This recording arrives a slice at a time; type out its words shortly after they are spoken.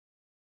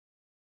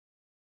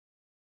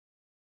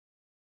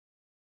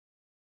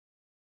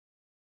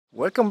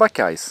Welcome back,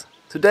 guys.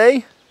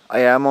 Today I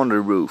am on the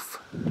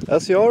roof.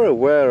 As you are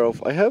aware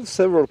of, I have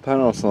several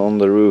panels on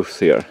the roofs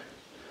here.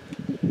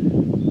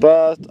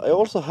 But I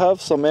also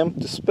have some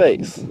empty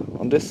space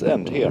on this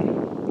end here.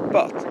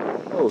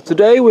 But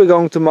today we're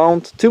going to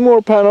mount two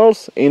more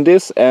panels in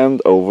this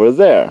end over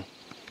there.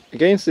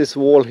 Against this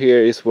wall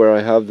here is where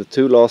I have the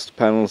two last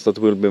panels that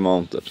will be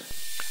mounted.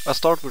 I'll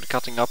start with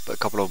cutting up a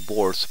couple of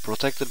boards,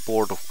 protected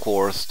board of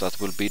course, that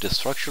will be the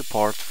structural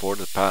part for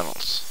the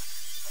panels.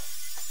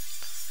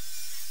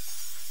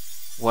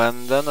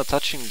 When then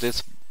attaching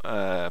this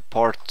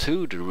part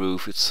to the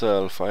roof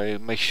itself, I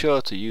make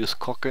sure to use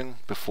caulking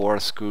before I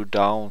screw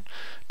down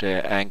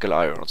the angle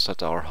irons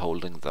that are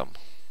holding them.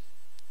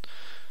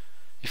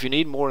 If you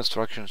need more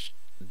instructions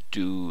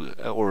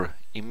or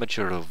images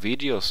or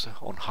videos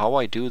on how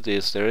I do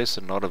this, there is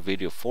another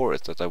video for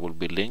it that I will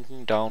be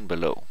linking down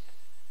below.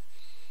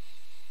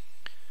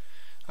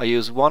 I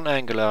use one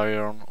angle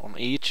iron on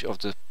each of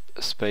the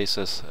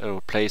spaces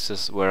or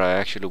places where I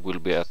actually will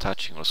be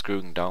attaching or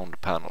screwing down the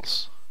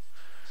panels.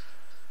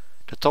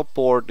 The top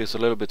board is a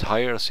little bit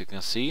higher, as you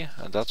can see,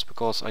 and that's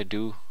because I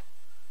do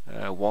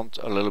want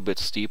a little bit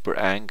steeper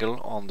angle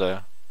on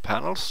the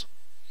panels.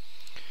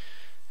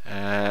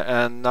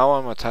 And now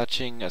I'm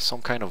attaching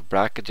some kind of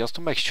bracket just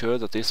to make sure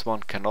that this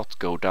one cannot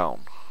go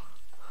down.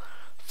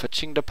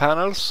 Fetching the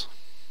panels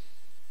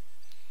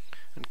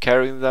and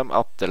carrying them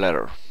up the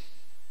ladder.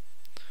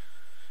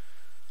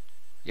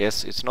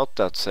 Yes, it's not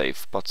that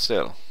safe, but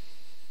still.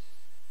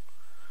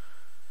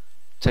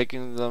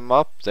 Taking them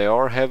up, they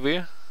are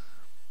heavy,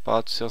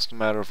 but it's just a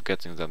matter of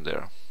getting them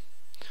there.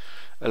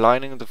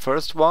 Aligning the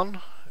first one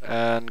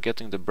and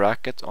getting the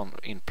bracket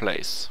in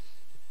place.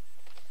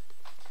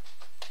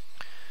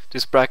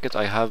 This bracket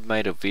I have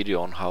made a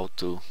video on how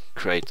to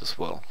create as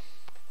well.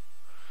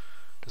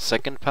 The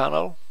second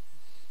panel,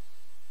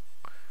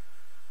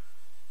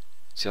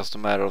 it's just a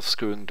matter of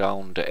screwing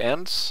down the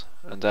ends,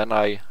 and then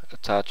I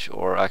attach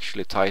or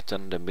actually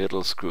tighten the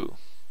middle screw.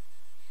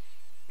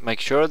 Make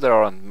sure there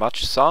aren't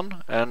much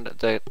sun and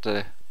that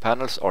the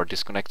panels are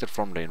disconnected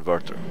from the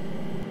inverter.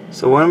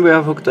 So when we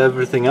have hooked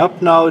everything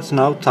up now, it's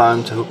now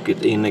time to hook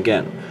it in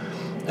again.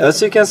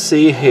 As you can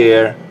see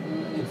here,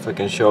 if I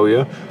can show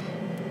you,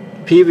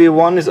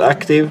 PV1 is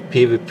active,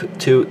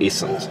 PV2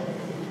 isn't.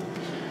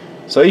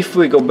 So if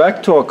we go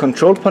back to our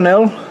control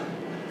panel,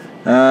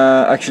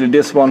 actually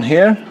this one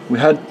here, we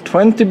had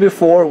 20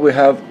 before, we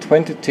have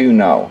 22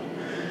 now.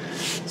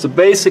 So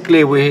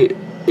basically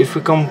if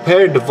we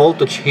compare the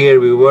voltage here,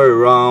 we were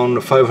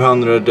around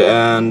 500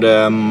 and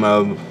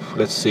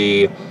let's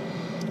see,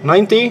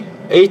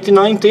 80,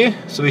 90,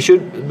 so we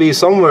should be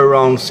somewhere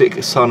around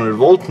 600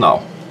 volt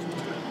now.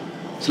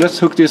 So let's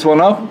hook this one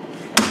up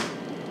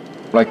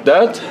like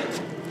that,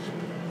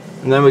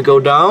 and then we go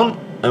down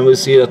and we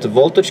see that the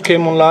voltage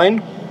came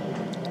online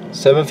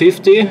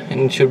 750,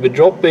 and it should be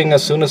dropping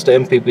as soon as the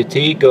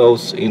MPPT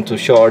goes into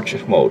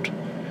charge mode.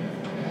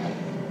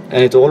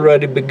 And it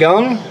already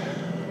begun,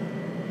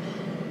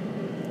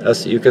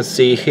 as you can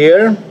see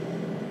here.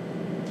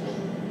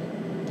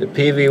 The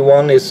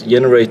PV1 is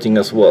generating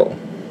as well.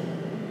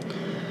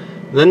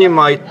 Then you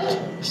might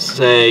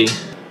say,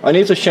 I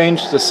need to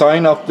change the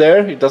sign up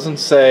there. It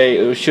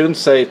shouldn't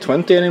say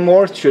 20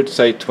 anymore, it should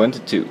say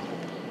 22.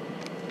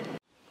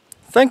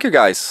 Thank you,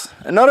 guys.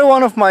 Another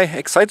one of my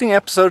exciting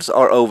episodes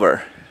are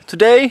over.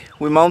 Today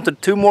we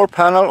mounted two more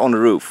panels on the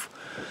roof,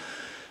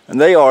 and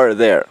they are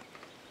there.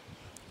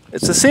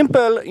 It's a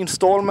simple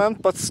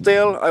installment, but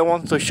still I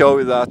want to show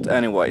you that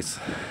anyways,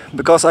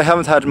 because I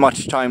haven't had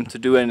much time to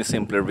do any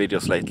simpler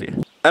videos lately.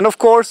 And of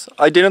course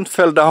I didn't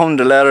fall down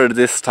the ladder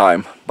this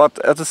time, but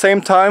at the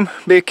same time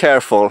be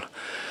careful.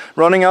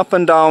 Running up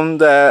and down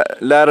the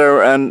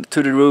ladder and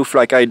to the roof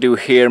like I do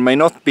here may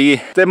not be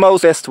the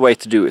best way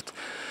to do it.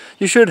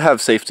 You should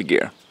have safety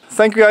gear.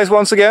 Thank you guys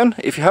once again.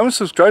 If you haven't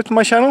subscribed to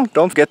my channel,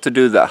 don't forget to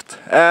do that.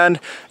 And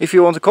if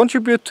you want to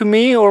contribute to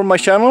me or my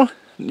channel,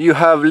 you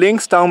have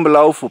links down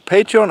below for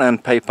Patreon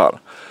and PayPal.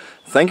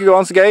 Thank you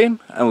once again,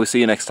 and we'll see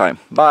you next time.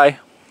 Bye!